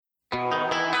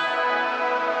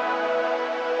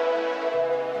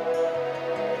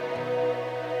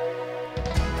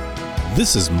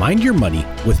This is Mind Your Money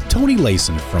with Tony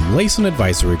Layson from Layson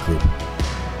Advisory Group.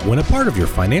 When a part of your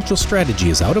financial strategy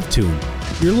is out of tune,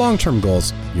 your long-term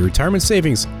goals, your retirement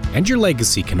savings, and your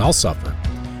legacy can all suffer.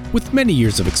 With many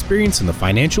years of experience in the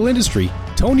financial industry,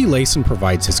 Tony Layson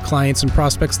provides his clients and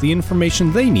prospects the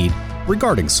information they need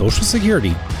regarding Social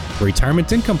Security,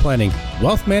 retirement income planning,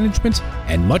 wealth management,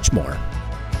 and much more.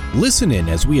 Listen in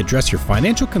as we address your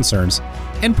financial concerns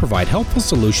and provide helpful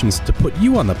solutions to put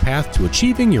you on the path to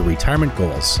achieving your retirement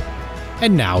goals.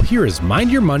 And now, here is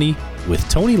Mind Your Money with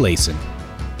Tony Layson.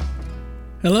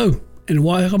 Hello, and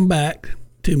welcome back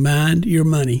to Mind Your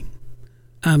Money.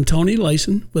 I'm Tony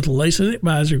Layson with Layson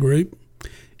Advisory Group,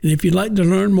 and if you'd like to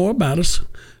learn more about us,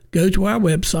 go to our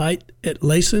website at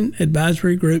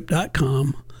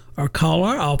laysonadvisorygroup.com or call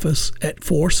our office at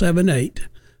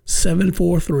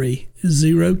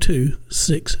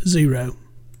 478-743-0260.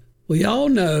 We all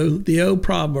know the old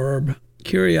proverb,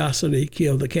 curiosity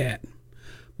killed the cat,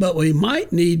 but we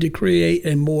might need to create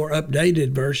a more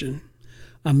updated version.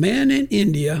 A man in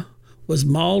India was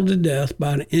mauled to death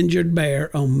by an injured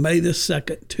bear on May the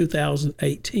 2nd,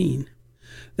 2018.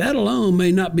 That alone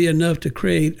may not be enough to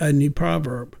create a new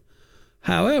proverb.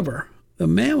 However, the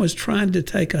man was trying to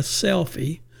take a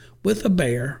selfie with a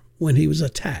bear when he was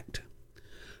attacked.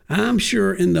 I'm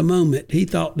sure in the moment he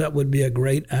thought that would be a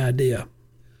great idea.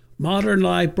 Modern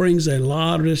life brings a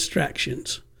lot of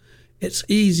distractions. It's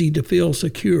easy to feel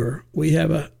secure. We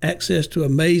have access to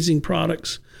amazing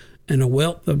products and a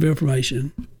wealth of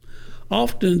information.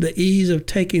 Often the ease of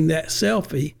taking that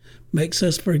selfie makes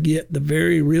us forget the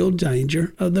very real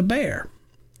danger of the bear.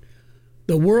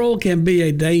 The world can be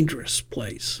a dangerous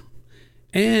place,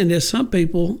 and as some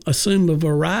people assume a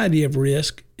variety of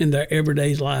risk in their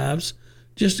everyday lives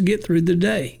just to get through the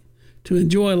day, to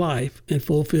enjoy life and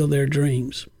fulfill their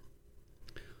dreams.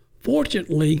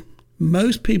 Fortunately,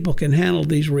 most people can handle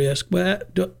these risks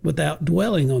without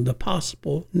dwelling on the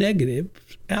possible negative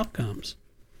outcomes.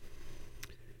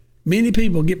 Many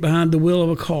people get behind the wheel of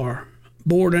a car,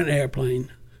 board an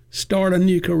airplane, start a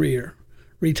new career,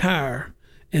 retire,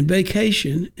 and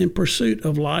vacation in pursuit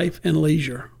of life and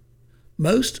leisure.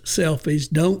 Most selfies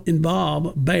don't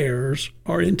involve bears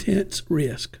or intense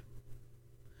risk.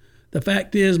 The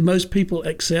fact is, most people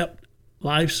accept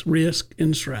life's risk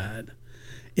in stride.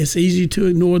 It's easy to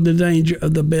ignore the danger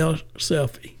of the bear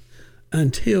selfie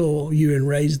until you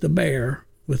erase the bear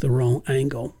with the wrong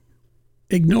angle.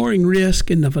 Ignoring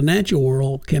risk in the financial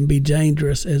world can be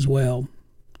dangerous as well.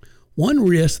 One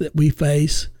risk that we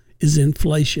face is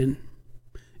inflation.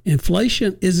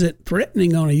 Inflation isn't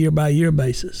threatening on a year-by-year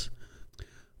basis,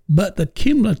 but the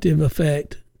cumulative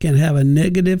effect can have a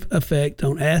negative effect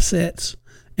on assets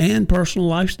and personal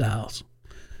lifestyles.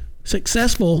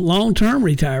 Successful long-term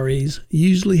retirees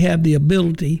usually have the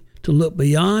ability to look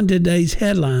beyond today's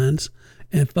headlines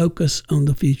and focus on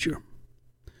the future.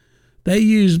 They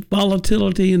use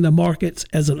volatility in the markets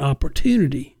as an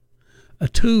opportunity, a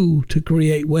tool to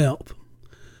create wealth.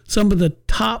 Some of the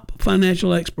top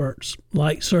financial experts,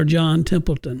 like Sir John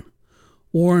Templeton,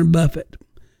 Warren Buffett,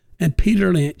 and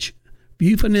Peter Lynch,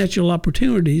 view financial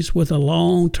opportunities with a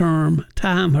long-term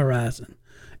time horizon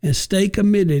and stay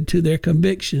committed to their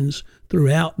convictions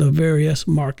throughout the various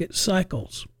market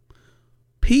cycles.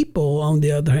 People, on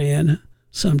the other hand,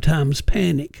 sometimes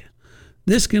panic.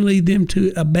 This can lead them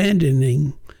to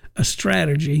abandoning a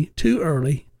strategy too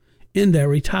early in their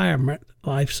retirement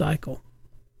life cycle.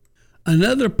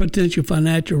 Another potential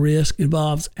financial risk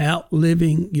involves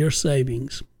outliving your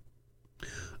savings.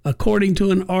 According to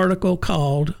an article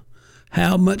called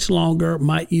 "How Much Longer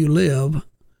Might You Live?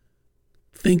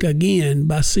 Think Again"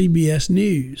 by CBS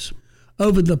News,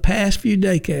 over the past few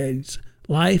decades,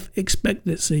 life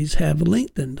expectancies have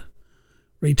lengthened.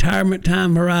 Retirement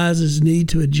time horizons need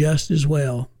to adjust as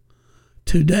well.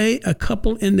 Today, a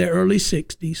couple in their early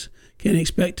 60s can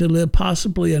expect to live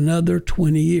possibly another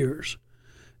 20 years.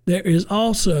 There is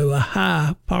also a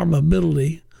high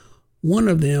probability one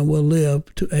of them will live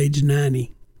to age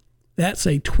 90. That's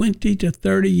a 20 to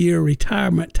 30 year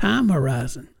retirement time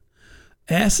horizon.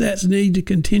 Assets need to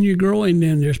continue growing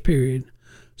in this period.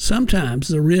 Sometimes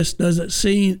the risk doesn't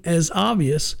seem as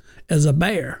obvious as a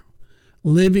bear.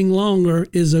 Living longer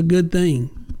is a good thing.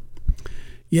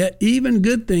 Yet even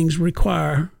good things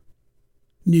require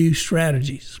new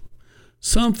strategies.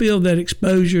 Some feel that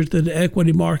exposure to the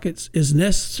equity markets is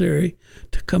necessary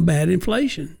to combat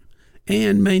inflation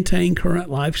and maintain current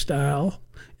lifestyle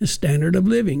and standard of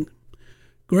living.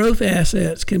 Growth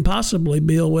assets can possibly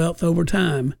build wealth over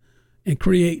time and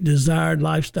create desired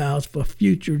lifestyles for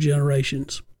future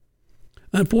generations.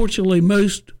 Unfortunately,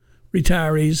 most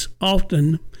retirees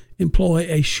often employ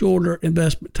a shorter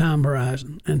investment time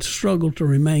horizon and struggle to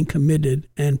remain committed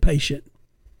and patient.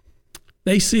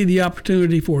 They see the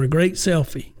opportunity for a great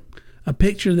selfie, a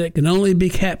picture that can only be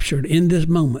captured in this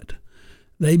moment.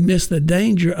 They miss the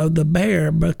danger of the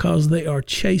bear because they are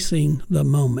chasing the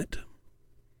moment.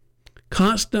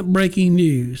 Constant breaking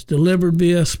news delivered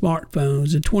via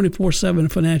smartphones and 24/7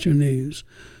 financial news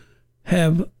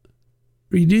have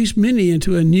reduced many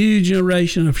into a new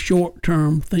generation of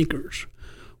short-term thinkers.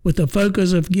 With the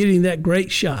focus of getting that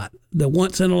great shot, the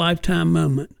once-in-a-lifetime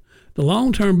moment, the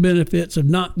long-term benefits of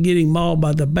not getting mauled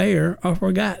by the bear are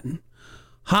forgotten.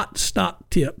 Hot stock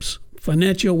tips,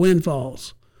 financial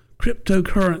windfalls,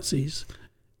 cryptocurrencies,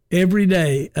 every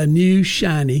day a new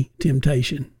shiny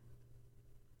temptation.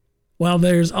 While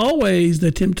there's always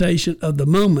the temptation of the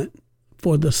moment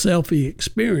for the selfie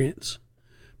experience,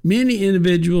 many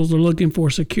individuals are looking for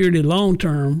security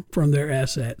long-term from their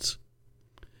assets.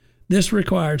 This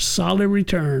requires solid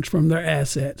returns from their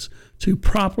assets to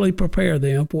properly prepare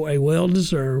them for a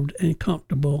well-deserved and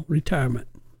comfortable retirement.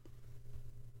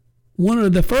 One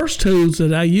of the first tools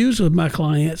that I use with my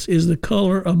clients is the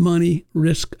color of money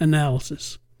risk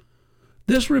analysis.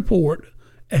 This report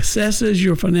assesses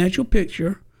your financial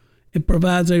picture and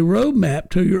provides a roadmap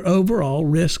to your overall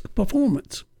risk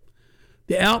performance.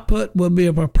 The output will be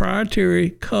a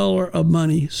proprietary color of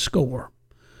money score.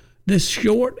 This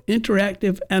short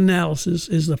interactive analysis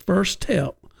is the first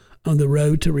step on the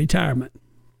road to retirement.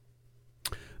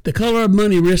 The color of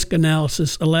money risk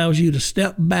analysis allows you to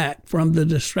step back from the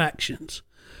distractions,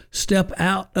 step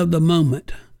out of the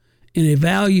moment, and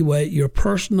evaluate your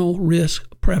personal risk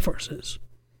preferences.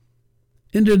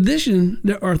 In addition,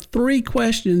 there are 3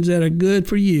 questions that are good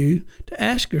for you to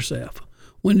ask yourself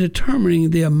when determining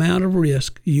the amount of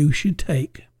risk you should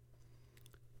take.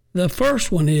 The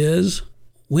first one is,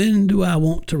 when do I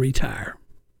want to retire?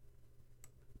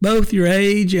 Both your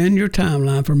age and your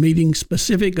timeline for meeting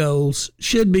specific goals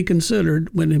should be considered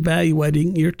when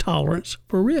evaluating your tolerance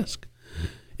for risk.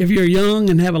 If you're young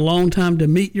and have a long time to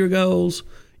meet your goals,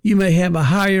 you may have a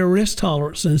higher risk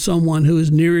tolerance than someone who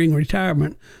is nearing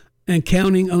retirement and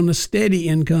counting on a steady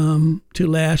income to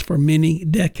last for many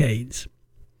decades.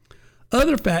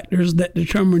 Other factors that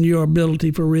determine your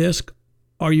ability for risk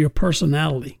are your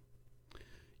personality,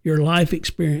 your life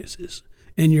experiences,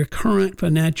 and your current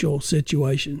financial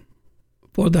situation.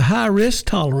 For the high risk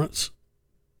tolerance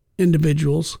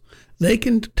individuals, they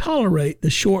can tolerate the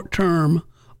short-term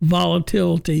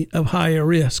volatility of higher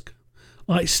risk,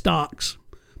 like stocks,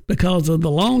 because of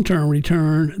the long-term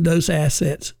return those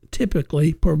assets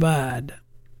typically provide.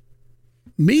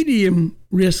 Medium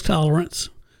risk tolerance,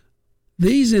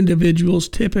 these individuals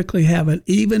typically have an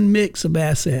even mix of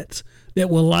assets that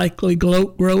will likely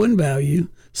grow in value,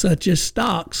 such as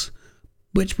stocks,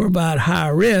 which provide high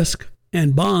risk,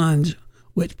 and bonds,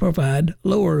 which provide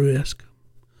lower risk.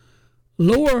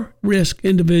 Lower risk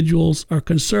individuals are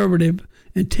conservative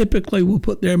and typically will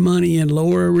put their money in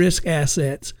lower risk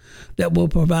assets that will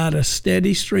provide a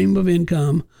steady stream of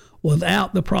income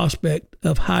without the prospect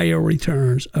of higher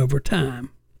returns over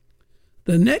time.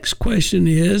 The next question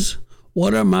is,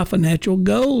 what are my financial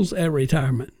goals at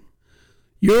retirement?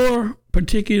 Your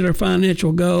particular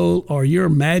financial goal or your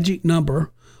magic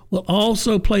number will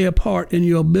also play a part in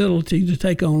your ability to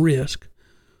take on risk.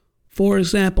 For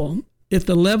example, if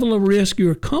the level of risk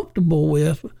you're comfortable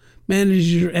with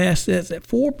manages your assets at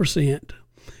 4%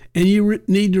 and you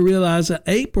need to realize an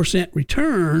 8%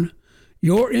 return,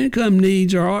 your income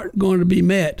needs aren't going to be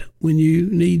met when you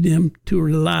need them to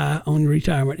rely on your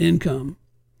retirement income.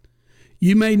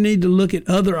 You may need to look at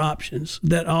other options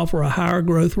that offer a higher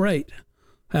growth rate.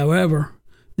 However,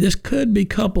 this could be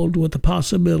coupled with the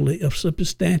possibility of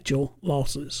substantial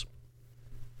losses.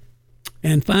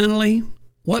 And finally,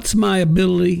 what's my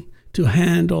ability to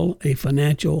handle a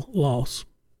financial loss?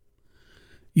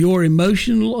 Your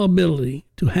emotional ability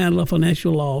to handle a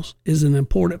financial loss is an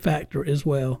important factor as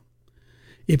well.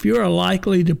 If you are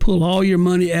likely to pull all your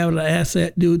money out of the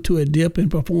asset due to a dip in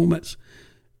performance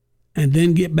and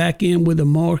then get back in when the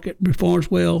market performs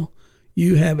well,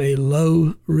 you have a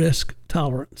low risk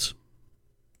tolerance.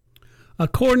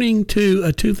 According to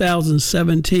a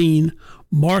 2017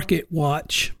 Market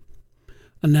Watch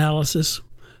analysis,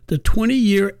 the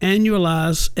 20-year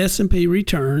annualized S&P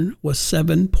return was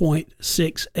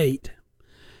 7.68,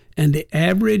 and the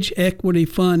average equity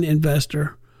fund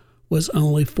investor was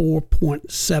only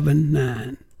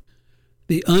 4.79.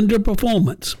 The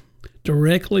underperformance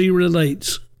directly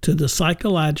relates to the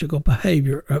psychological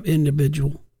behavior of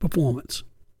individual performance.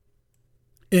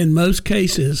 In most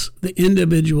cases, the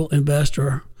individual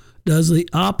investor does the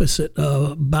opposite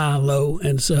of buy low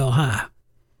and sell high.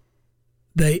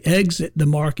 They exit the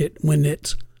market when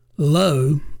it's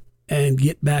low and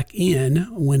get back in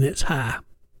when it's high.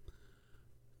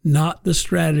 Not the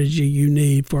strategy you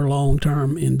need for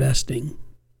long-term investing.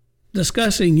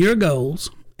 Discussing your goals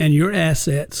and your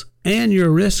assets and your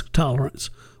risk tolerance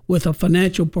with a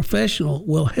financial professional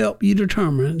will help you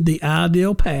determine the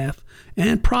ideal path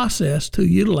and process to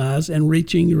utilize in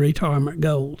reaching your retirement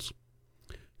goals.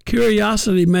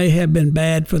 Curiosity may have been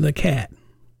bad for the cat.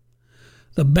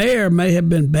 The bear may have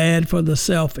been bad for the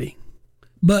selfie.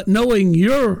 But knowing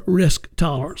your risk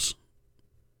tolerance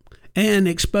and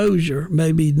exposure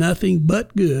may be nothing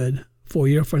but good for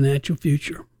your financial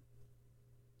future.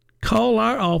 Call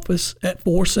our office at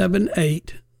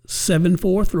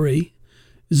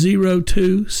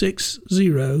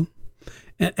 478-743-0260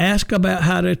 and ask about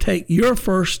how to take your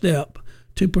first step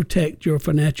to protect your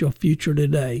financial future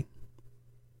today.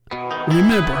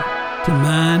 Remember to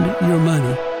mind your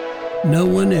money. No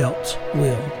one else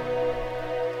will.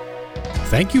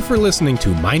 Thank you for listening to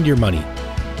Mind Your Money.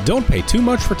 Don't pay too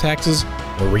much for taxes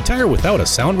or retire without a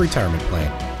sound retirement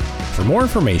plan. For more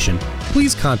information,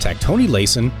 please contact Tony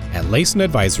Layson at Layson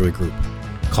Advisory Group.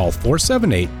 Call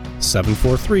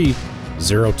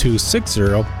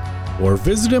 478-743-0260 or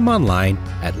visit him online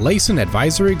at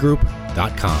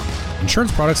LaysonAdvisoryGroup.com.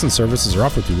 Insurance products and services are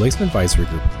offered through Layson Advisory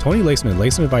Group. Tony Layson and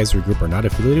Layson Advisory Group are not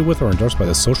affiliated with or endorsed by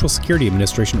the Social Security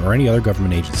Administration or any other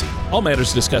government agency. All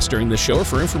matters discussed during this show are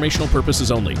for informational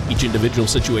purposes only. Each individual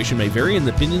situation may vary, and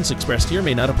the opinions expressed here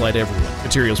may not apply to everyone.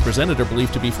 Materials presented are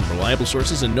believed to be from reliable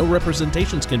sources, and no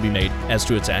representations can be made as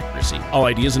to its accuracy. All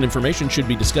ideas and information should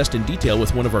be discussed in detail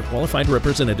with one of our qualified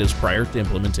representatives prior to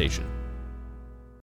implementation.